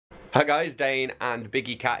Hi guys, Dane and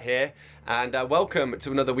Biggie Cat here, and welcome to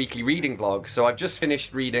another weekly reading vlog. So I've just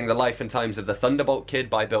finished reading The Life and Times of the Thunderbolt Kid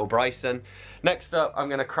by Bryson. Next up, I'm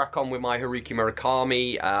going to crack on with my Haruki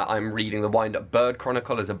Murakami. I'm reading the Wind-Up Bird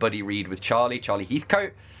Chronicle as a buddy read with Charlie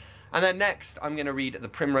Heathcote. And then next, I'm going to read The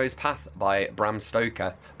Primrose Path by Bram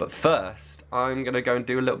Stoker. But first, I'm going to go and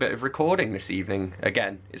do a little bit of recording this evening.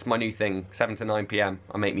 Again, it's my new thing, 7 to 9 PM.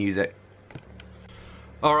 I make music.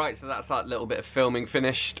 Alright, so that's that little bit of filming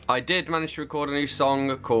finished. I did manage to record a new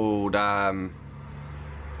song called Blood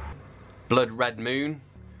Red Moon.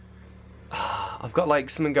 I've got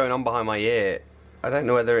like something going on behind my ear. I don't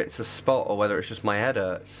know whether it's a spot or whether it's just my head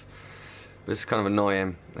hurts. But it's kind of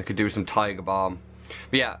annoying. I could do with some Tiger Balm.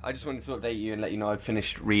 But yeah, I just wanted to update you and let you know I've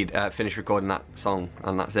finished recording that song,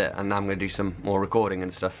 and that's it. And now I'm going to do some more recording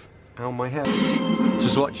and stuff. Ow, my head.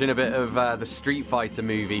 Just watching a bit of the Street Fighter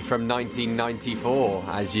movie from 1994,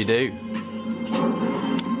 as you do.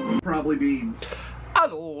 Probably be...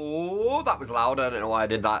 Hello! That was loud, I don't know why I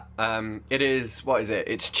did that. It is, what is it?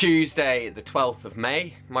 It's Tuesday, the 12th of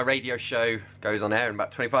May. My radio show goes on air in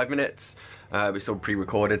about 25 minutes. It's all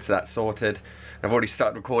pre-recorded, so that's sorted. I've already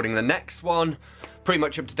started recording the next one. Pretty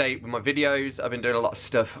much up to date with my videos. I've been doing a lot of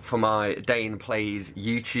stuff for my Dane Plays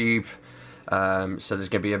YouTube. So there's going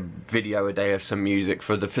to be a video a day of some music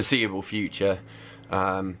for the foreseeable future.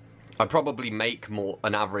 I probably make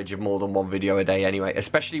an average of more than one video a day anyway,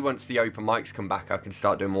 especially once the open mics come back. I can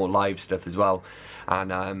start doing more live stuff as well.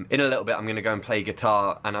 And in a little bit I'm going to go and play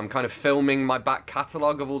guitar, and I'm kind of filming my back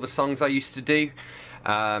catalogue of all the songs I used to do.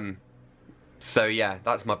 So yeah,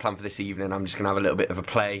 that's my plan for this evening. I'm just going to have a little bit of a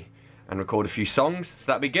play and record a few songs, so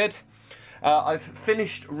that'd be good. I've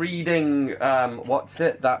finished reading,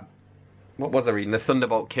 what was I reading? The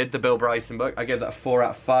Thunderbolt Kid, the Bryson book. I gave that a 4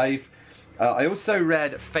 out of 5. I also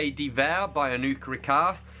read Faits by Anouk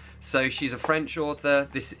Ricard. So she's a French author.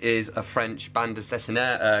 This is a French bande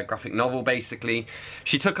dessinée, graphic novel basically.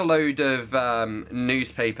 She took a load of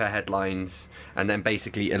newspaper headlines and then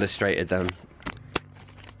basically illustrated them.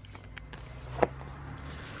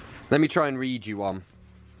 Let me try and read you one.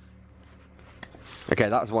 Okay,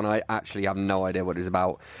 that's one I actually have no idea what it's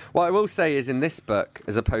about. What I will say is, in this book,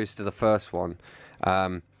 as opposed to the first one,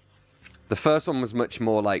 the first one was much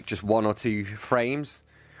more like just 1 or 2 frames,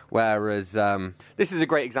 whereas this is a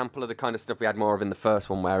great example of the kind of stuff we had more of in the first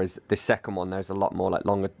one, whereas the second one there's a lot more like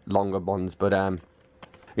longer ones. But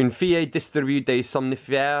une fille distribue des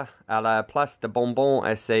somnifères à la place de bonbons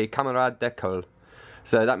à ses camarades d'école.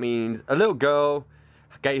 So that means a little girl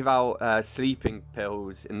gave out sleeping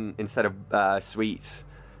pills instead of sweets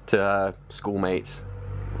to schoolmates.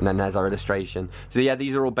 And then there's our illustration. So yeah,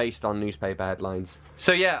 these are all based on newspaper headlines.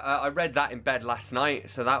 So yeah, I read that in bed last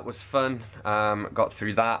night, so that was fun. Got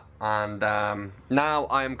through that, and now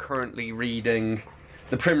I am currently reading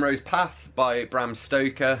The Primrose Path by Bram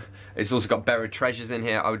Stoker. It's also got buried treasures in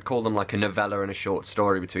here. I would call them like a novella and a short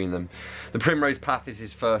story between them. The Primrose Path is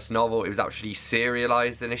his first novel. It was actually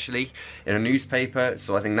serialized initially in a newspaper,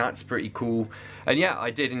 so I think that's pretty cool. And yeah, I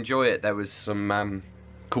did enjoy it. There was some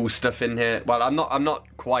cool stuff in here. Well, I'm not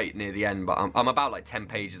quite near the end, but I'm about like 10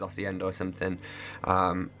 pages off the end or something.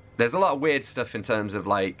 There's a lot of weird stuff in terms of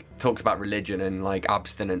like talks about religion and like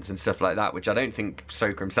abstinence and stuff like that, which I don't think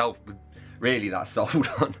Stoker himself would really that sold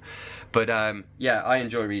on. But yeah, I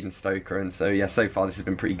enjoy reading Stoker, and so yeah, so far this has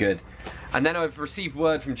been pretty good. And then I've received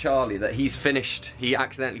word from Charlie that he's finished, he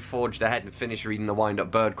accidentally forged ahead and finished reading the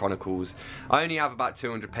Wind-Up Bird Chronicles. I only have about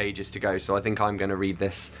 200 pages to go, so I think I'm going to read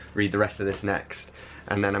the rest of this next.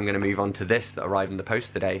 And then I'm going to move on to this that arrived in the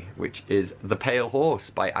post today, which is The Pale Horse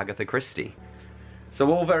by Agatha Christie.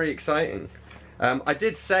 So all very exciting. I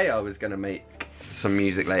did say I was going to make some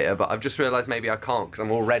music later, but I've just realised maybe I can't because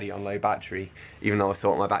I'm already on low battery, even though I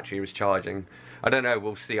thought my battery was charging. I don't know,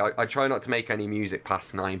 we'll see. I try not to make any music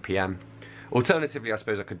past 9 PM. Alternatively, I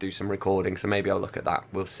suppose I could do some recording, so maybe I'll look at that.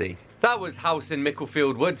 We'll see. That was House in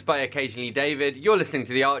Micklefield Woods by Occasionally David. You're listening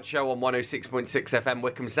to The Art Show on 106.6 FM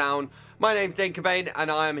Wickham Sound. My name's Dane Cobain,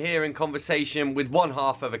 and I am here in conversation with one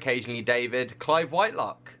half of Occasionally David, Clive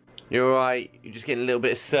Whitelock. You're alright, you're just getting a little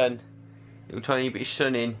bit of sun. A little tiny bit of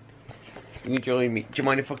sun in. You join me. Do you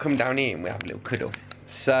mind if I come down here and we have a little cuddle?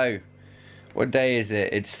 So, what day is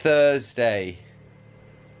it? It's Thursday,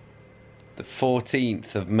 the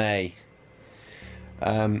 14th of May.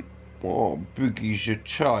 Oh, Boogie's a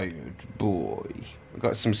tired boy. I've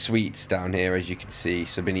got some sweets down here, as you can see,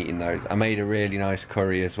 so I've been eating those. I made a really nice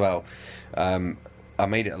curry as well. I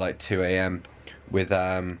made it at like 2 AM with,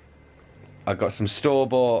 I got some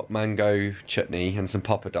store-bought mango chutney and some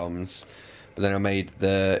poppadoms. But then I made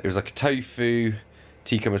it was like a tofu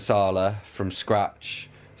tikka masala from scratch.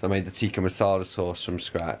 So I made the tikka masala sauce from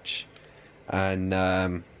scratch.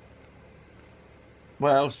 And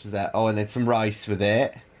what else was there? Oh, and then some rice with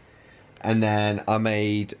it. And then I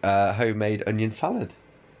made homemade onion salad.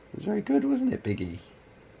 It was very good, wasn't it, Biggie?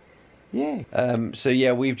 Yeah. So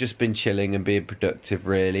yeah, we've just been chilling and being productive,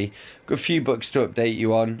 really. Got a few books to update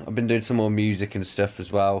you on. I've been doing some more music and stuff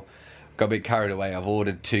as well. Got a bit carried away. I've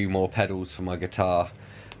ordered 2 more pedals for my guitar.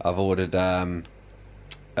 I've ordered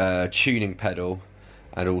a tuning pedal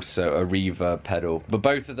and also a reverb pedal. But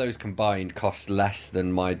both of those combined cost less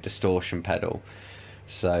than my distortion pedal.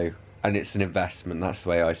 So, and it's an investment, that's the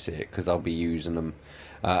way I see it, because I'll be using them.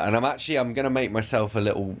 And I'm going to make myself a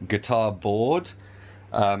little guitar board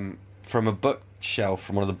from a bookshelf,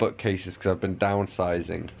 from one of the bookcases, because I've been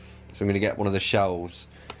downsizing. So I'm going to get one of the shelves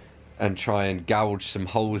and try and gouge some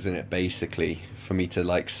holes in it, basically, for me to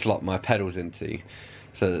like slot my pedals into,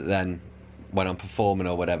 so that then when I'm performing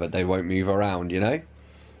or whatever, they won't move around, you know?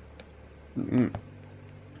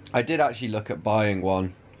 I did actually look at buying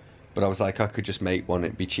one, but I was like, I could just make one,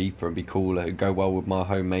 it'd be cheaper and be cooler, it'd go well with my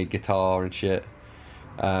homemade guitar and shit.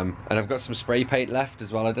 And I've got some spray paint left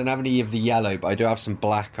as well. I don't have any of the yellow, but I do have some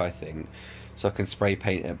black, I think, so I can spray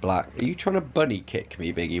paint it black. Are you trying to bunny kick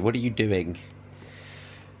me, Biggie? What are you doing?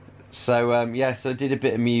 So yeah, so I did a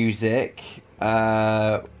bit of music.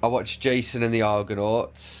 I watched Jason and the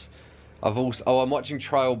Argonauts. I'm watching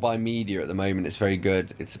Trial by Media at the moment. It's very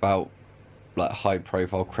good. It's about like high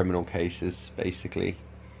profile criminal cases, basically.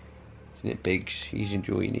 Isn't it, Biggs? He's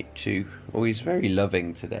enjoying it too. Oh, he's very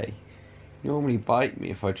loving today. You normally bite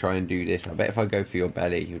me if I try and do this. I bet if I go for your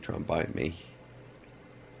belly, he'll try and bite me.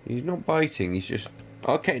 He's not biting, he's just...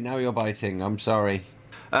 Okay, now you're biting, I'm sorry.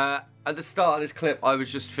 At the start of this clip, I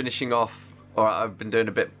was just finishing off, or I've been doing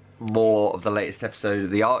a bit more of the latest episode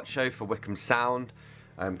of The Art Show for Wickham Sound,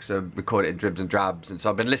 because I recorded it in dribs and drabs, and so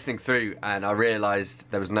I've been listening through, and I realised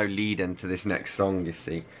there was no lead into this next song, you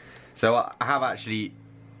see. So I have actually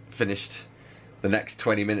finished the next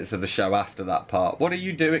 20 minutes of the show after that part. What are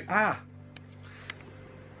you doing? Ah!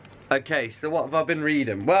 Okay, so what have I been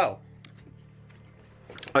reading? Well,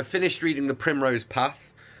 I finished reading The Primrose Path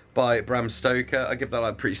by Bram Stoker. I give that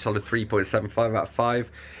like a pretty solid 3.75 out of 5.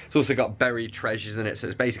 It's also got buried treasures in it, so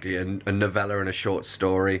it's basically a novella and a short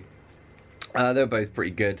story. They're both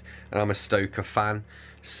pretty good, and I'm a Stoker fan,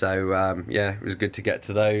 so yeah, it was good to get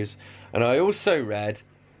to those. And I also read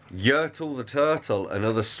Yertle the Turtle and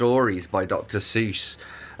Other Stories by Dr. Seuss.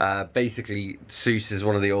 Basically, Seuss is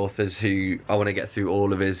one of the authors who I want to get through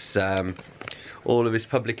all of his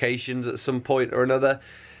publications at some point or another.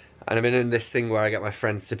 And I've been in this thing where I get my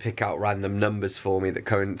friends to pick out random numbers for me that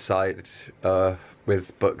coincide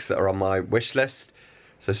with books that are on my wish list.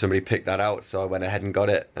 So somebody picked that out, so I went ahead and got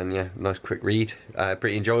it. And yeah, nice quick read,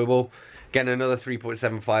 pretty enjoyable. Again, another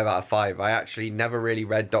 3.75 out of 5. I actually never really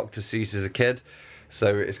read Dr. Seuss as a kid,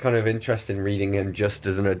 so it's kind of interesting reading him just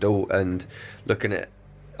as an adult and looking at,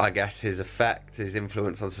 I guess, his effect, his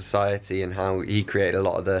influence on society, and how he created a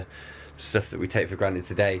lot of the stuff that we take for granted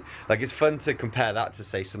today. Like, it's fun to compare that to,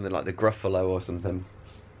 say, something like the Gruffalo or something.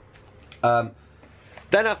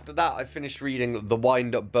 Then after that, I finished reading The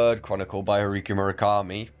Wind-Up Bird Chronicle by Haruki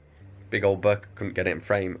Murakami. Big old book, couldn't get it in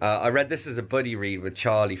frame. I read this as a buddy read with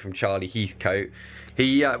Charlie from Charlie Heathcote.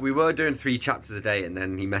 We were doing 3 chapters a day, and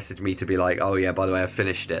then he messaged me to be like, oh yeah, by the way, I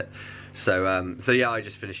finished it. So yeah, I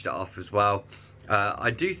just finished it off as well.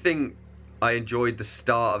 I do think I enjoyed the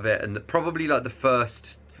start of it, and probably like the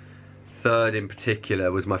first third in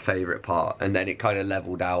particular was my favourite part, and then it kind of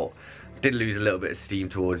levelled out. Did lose a little bit of steam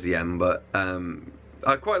towards the end, but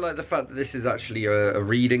I quite like the fact that this is actually a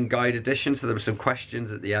reading guide edition, so there were some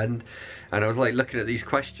questions at the end, and I was like looking at these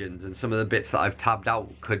questions, and some of the bits that I've tabbed out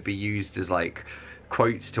could be used as like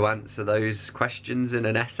quotes to answer those questions in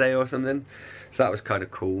an essay or something, so that was kind of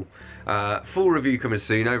cool. Full review coming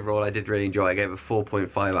soon. Overall, I did really enjoy it. I gave it a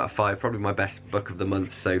 4.5 out of 5, probably my best book of the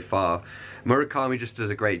month so far. Murakami just does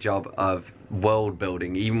a great job of world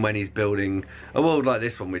building, even when he's building a world like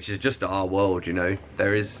this one, which is just our world, you know.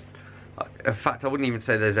 There is, in fact, I wouldn't even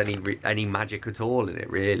say there's any magic at all in it,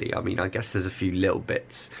 really. I mean, I guess there's a few little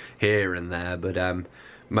bits here and there, but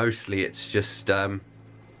mostly it's just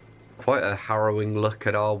quite a harrowing look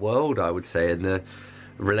at our world, I would say, and the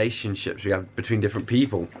relationships we have between different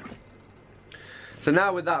people. So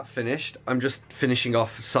now with that finished, I'm just finishing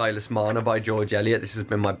off Silas Marner by George Eliot. This has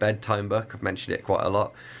been my bedtime book. I've mentioned it quite a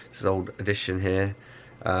lot. This is an old edition here.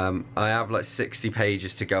 I have like 60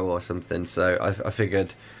 pages to go or something, so I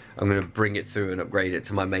figured I'm going to bring it through and upgrade it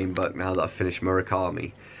to my main book now that I've finished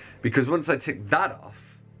Murakami. Because once I tick that off,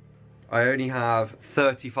 I only have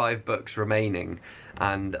 35 books remaining,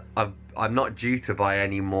 and I'm not due to buy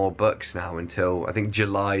any more books now until I think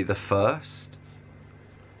July the 1st.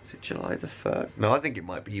 Is it July the 1st? No, I think it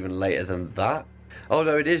might be even later than that. Oh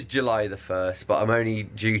no, it is July the 1st, but I'm only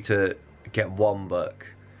due to get one book.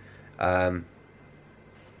 And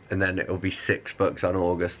then it'll be 6 books on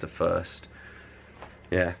August the 1st.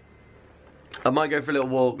 Yeah. I might go for a little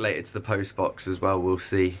walk later to the post box as well, we'll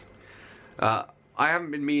see. I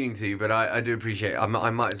haven't been meaning to, but I do appreciate it. I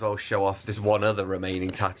might as well show off this one other remaining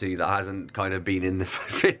tattoo that hasn't kind of been in the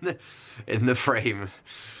frame.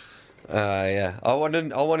 Yeah, I want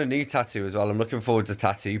a new tattoo as well. I'm looking forward to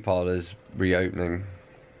tattoo parlours reopening.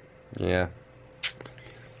 Yeah,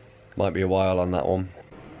 might be a while on that one.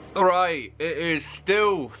 Alright, it is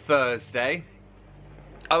still Thursday.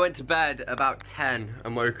 I went to bed about 10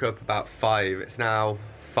 and woke up about 5. It's now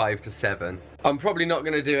 5 to 7. I'm probably not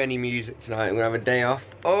going to do any music tonight. I'm going to have a day off.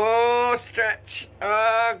 Oh, stretch.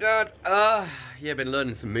 Oh, God. Yeah, been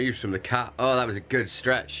learning some moves from the cat. Oh, that was a good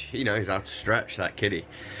stretch. He knows how to stretch, that kitty.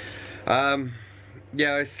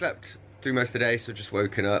 Yeah, I slept through most of the day, so just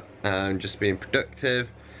woken up and just being productive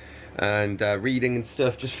and reading and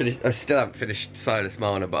stuff. Just finished. I still haven't finished Silas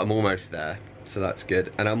Marner, but I'm almost there, so that's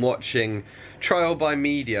good. And I'm watching Trial by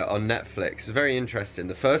Media on Netflix. It's very interesting.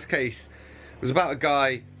 The first case was about a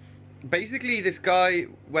guy. Basically, this guy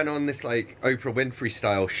went on this like Oprah Winfrey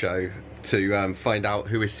style show to find out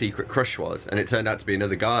who his secret crush was, and it turned out to be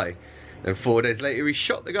another guy. And 4 days later, he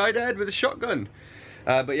shot the guy dead with a shotgun.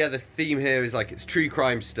 But yeah, the theme here is like it's true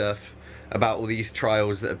crime stuff about all these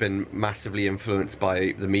trials that have been massively influenced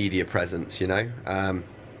by the media presence, you know,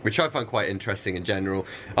 which I find quite interesting in general.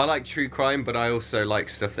 I like true crime, but I also like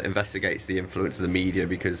stuff that investigates the influence of the media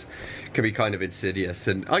because it can be kind of insidious.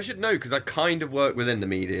 And I should know because I kind of work within the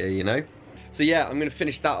media, you know. So yeah, I'm going to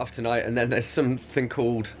finish that off tonight, and then there's something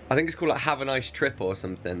called, I think it's called like Have a Nice Trip or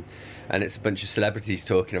something, and it's a bunch of celebrities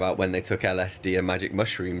talking about when they took LSD and magic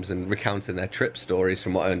mushrooms and recounting their trip stories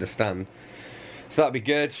from what I understand. So that'll be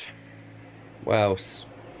good. What else?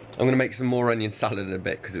 I'm going to make some more onion salad in a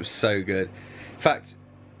bit because it was so good. In fact,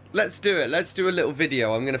 let's do it. Let's do a little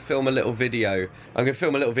video. I'm going to film a little video. I'm going to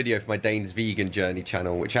film a little video for my Dane's Vegan Journey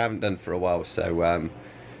channel, which I haven't done for a while. So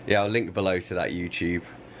yeah, I'll link below to that YouTube.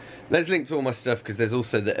 Let's link to all my stuff because there's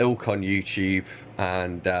also the Ilk on YouTube,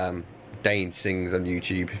 and Dane Sings on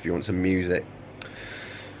YouTube if you want some music.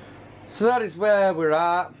 So that is where we're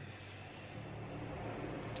at.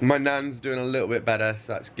 My nan's doing a little bit better,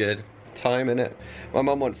 so that's good. Time in it. My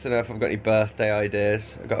mum wants to know if I've got any birthday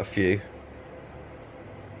ideas. I've got a few.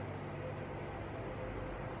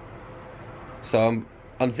 So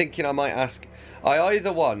I'm thinking I might ask. I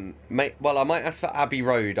either want, well, I might ask for Abbey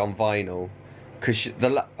Road on vinyl, because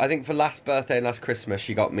I think for last birthday and last Christmas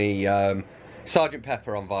she got me Sgt.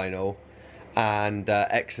 Pepper on vinyl and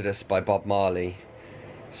Exodus by Bob Marley.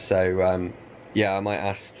 So yeah, I might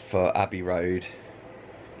ask for Abbey Road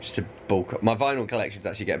just to bulk up. My vinyl collection's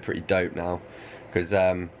actually getting pretty dope now, because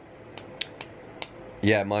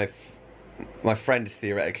yeah, my friend is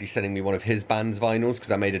theoretically sending me one of his band's vinyls because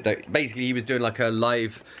I made a basically he was doing like a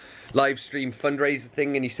live stream fundraiser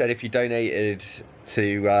thing, and he said if you donated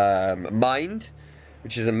to Mind,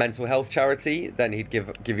 which is a mental health charity, then he'd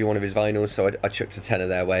give you one of his vinyls. So I chucked a tenner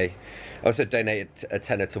their way. I also donated a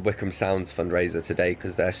tenner to Wickham Sound's fundraiser today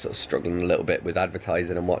because they're sort of struggling a little bit with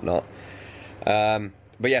advertising and whatnot.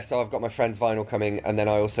 But yeah, so I've got my friend's vinyl coming, and then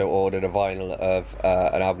I also ordered a vinyl of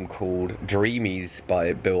an album called Dreamies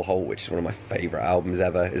by Bill Holt, which is one of my favourite albums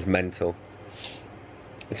ever. It's mental.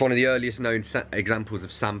 It's one of the earliest known examples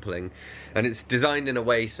of sampling, and it's designed in a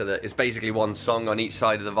way so that it's basically one song on each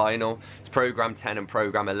side of the vinyl. It's Program 10 and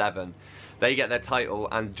Program 11. They get their title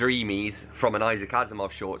and Dreamies from an Isaac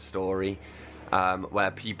Asimov short story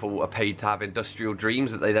where people are paid to have industrial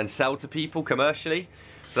dreams that they then sell to people commercially.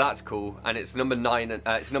 So that's cool, and it's number 9, and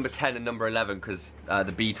it's number 10 and number 11 because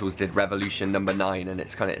the Beatles did Revolution number 9, and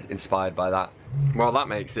it's kind of inspired by that. Well, that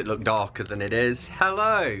makes it look darker than it is.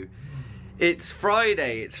 Hello! It's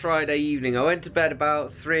Friday evening. I went to bed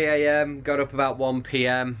about 3 AM, got up about 1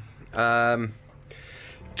 PM, done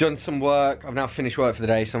some work. I've now finished work for the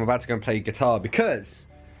day, so I'm about to go and play guitar because,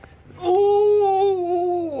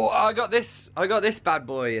 ooh, I got this bad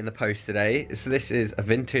boy in the post today. So this is a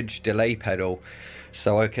vintage delay pedal.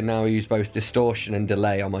 So I can now use both distortion and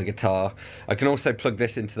delay on my guitar. I can also plug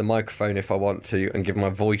this into the microphone if I want to and give my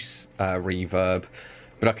voice reverb.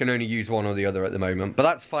 But I can only use one or the other at the moment. But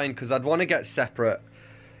that's fine because I'd want to get separate.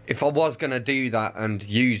 If I was going to do that and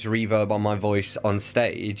use reverb on my voice on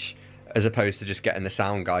stage, as opposed to just getting the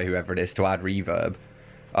sound guy, whoever it is, to add reverb,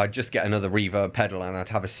 I'd just get another reverb pedal and I'd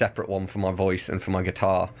have a separate one for my voice and for my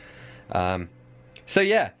guitar. So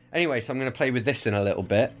yeah, Anyway, so I'm going to play with this in a little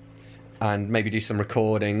bit and maybe do some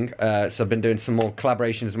recording. So I've been doing some more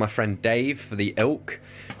collaborations with my friend Dave for the Ilk.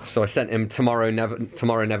 So I sent him Tomorrow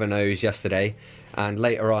Never Knows yesterday. And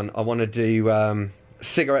later on, I want to do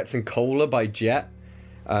Cigarettes and Cola by Jet.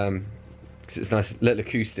 Because it's a nice little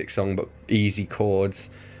acoustic song, but easy chords.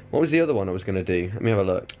 What was the other one I was going to do? Let me have a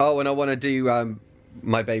look. Oh, and I want to do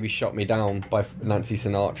My Baby Shot Me Down by Nancy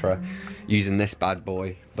Sinatra using this bad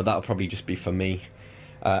boy. But that'll probably just be for me.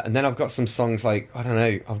 And then I've got some songs like, I don't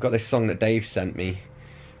know, I've got this song that Dave sent me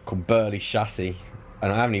called Burly Chassis,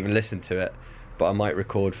 and I haven't even listened to it, but I might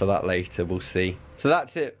record for that later, we'll see. So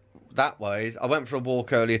that's it that wise. I went for a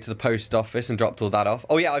walk earlier to the post office and dropped all that off.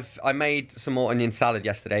 Oh yeah, I made some more onion salad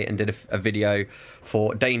yesterday and did a video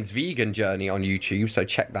for Dane's vegan journey on YouTube, so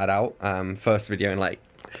check that out. First video in like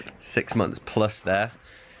 6 months plus there.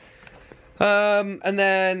 And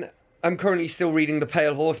then I'm currently still reading The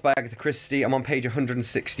Pale Horse by Agatha Christie. I'm on page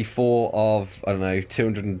 164 of, I don't know,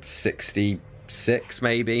 266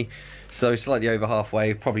 maybe. So slightly over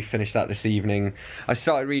halfway, probably finish that this evening. I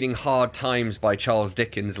started reading Hard Times by Charles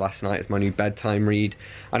Dickens last night. It's my new bedtime read.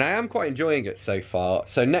 And I am quite enjoying it so far.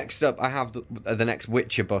 So next up I have the next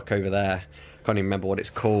Witcher book over there. Can't even remember what it's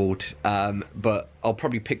called, but I'll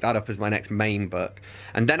probably pick that up as my next main book.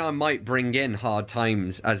 And then I might bring in Hard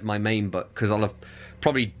Times as my main book, because I'll have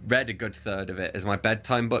probably read a good third of it as my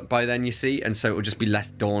bedtime book by then, you see, and so it will just be less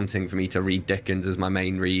daunting for me to read Dickens as my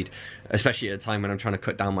main read, especially at a time when I'm trying to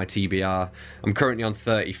cut down my TBR. I'm currently on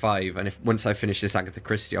 35, and once I finish this Agatha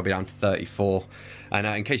Christie, I'll be down to 34. And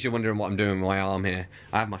in case you're wondering what I'm doing with my arm here,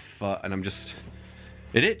 I have my foot, and I'm just...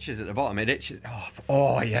 It itches at the bottom, it itches...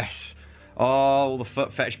 Oh yes! Oh, all the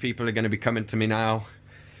foot fetish people are going to be coming to me now.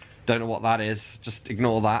 Don't know what that is, just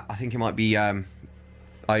ignore that. I think it might be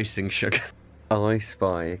icing sugar. I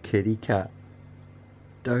spy a kitty cat.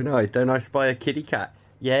 Don't I? Don't I spy a kitty cat?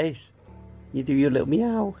 Yes. You do your little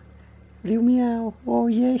meow. Little meow. Oh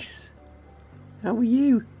yes. How are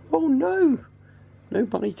you? Oh no. No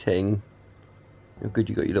biting. Oh good,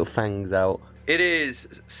 you got your little fangs out. It is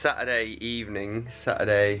Saturday evening.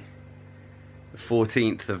 Saturday the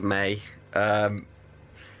 14th of May.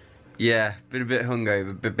 Yeah, been a bit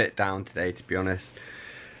hungover, a bit down today to be honest.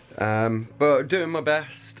 But doing my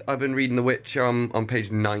best. I've been reading The Witcher. I'm on page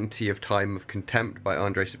 90 of Time of Contempt by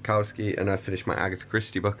Andrzej Sapkowski, and I finished my Agatha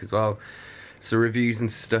Christie book as well. So reviews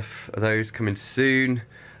and stuff of those coming soon.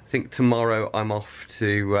 I think tomorrow I'm off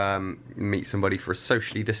to meet somebody for a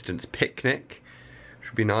socially distanced picnic, which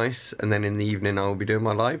would be nice, and then in the evening I will be doing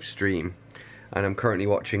my live stream. And I'm currently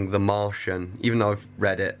watching The Martian, even though I've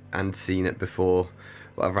read it and seen it before,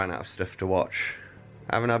 but I've ran out of stuff to watch.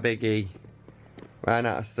 Haven't I, Biggie? Ran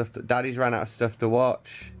out of stuff. Daddy's ran out of stuff to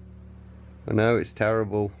watch. I know, it's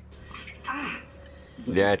terrible.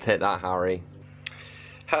 Yeah, take that, Harry.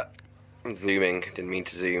 I'm zooming. Didn't mean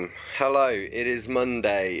to zoom. Hello, it is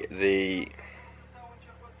Monday,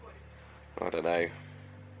 I don't know.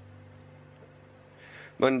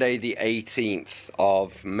 Monday the 18th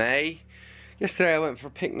of May. Yesterday I went for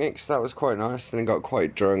a picnic, so that was quite nice. Then I got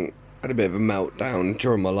quite drunk. Had a bit of a meltdown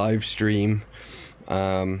during my live stream.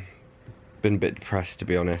 Been a bit depressed, to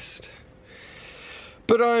be honest.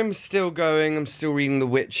 But I'm still going. I'm still reading The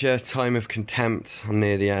Witcher, Time of Contempt. I'm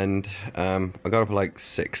near the end. I got up at like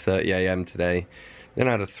 6:30 AM today. Then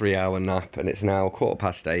I had a 3-hour nap, and it's now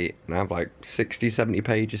 8:15, and I have like 60-70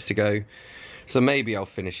 pages to go. So maybe I'll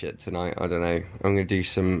finish it tonight. I don't know. I'm going to do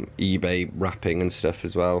some eBay wrapping and stuff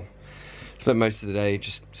as well. Spent most of the day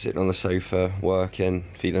just sitting on the sofa, working,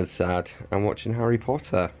 feeling sad, and watching Harry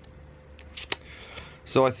Potter.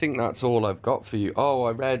 So I think that's all I've got for you. Oh,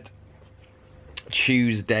 I read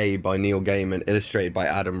Tuesday by Neil Gaiman, illustrated by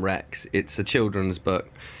Adam Rex. It's a children's book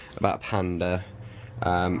about a panda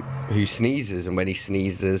who sneezes, and when he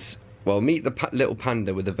sneezes, well, meet the little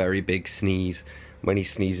panda with a very big sneeze. When he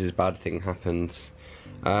sneezes, bad thing happens.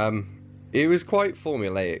 It was quite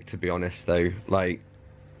formulaic, to be honest, though. Like,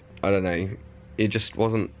 I don't know, it just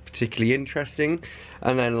wasn't particularly interesting.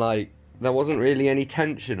 And then, like, there wasn't really any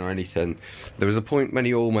tension or anything. There was a point when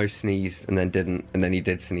he almost sneezed and then didn't, and then he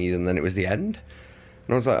did sneeze, and then it was the end.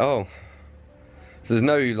 And I was like, oh. So there's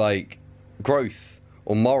no, like, growth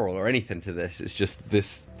or moral or anything to this. It's just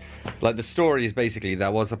this, like, the story is basically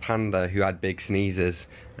there was a panda who had big sneezes,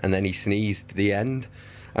 and then he sneezed, the end.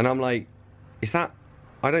 And I'm like, is that...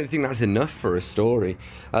 I don't think that's enough for a story.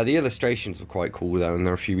 The illustrations were quite cool, though, and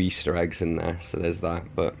there are a few Easter eggs in there, so there's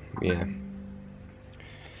that, but, yeah.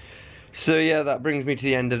 So yeah, that brings me to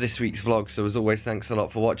the end of this week's vlog. So as always, thanks a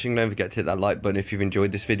lot for watching. Don't forget to hit that like button if you've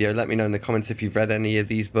enjoyed this video. Let me know in the comments if you've read any of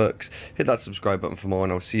these books. Hit that subscribe button for more,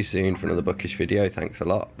 and I'll see you soon for another bookish video. Thanks a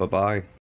lot. Bye bye.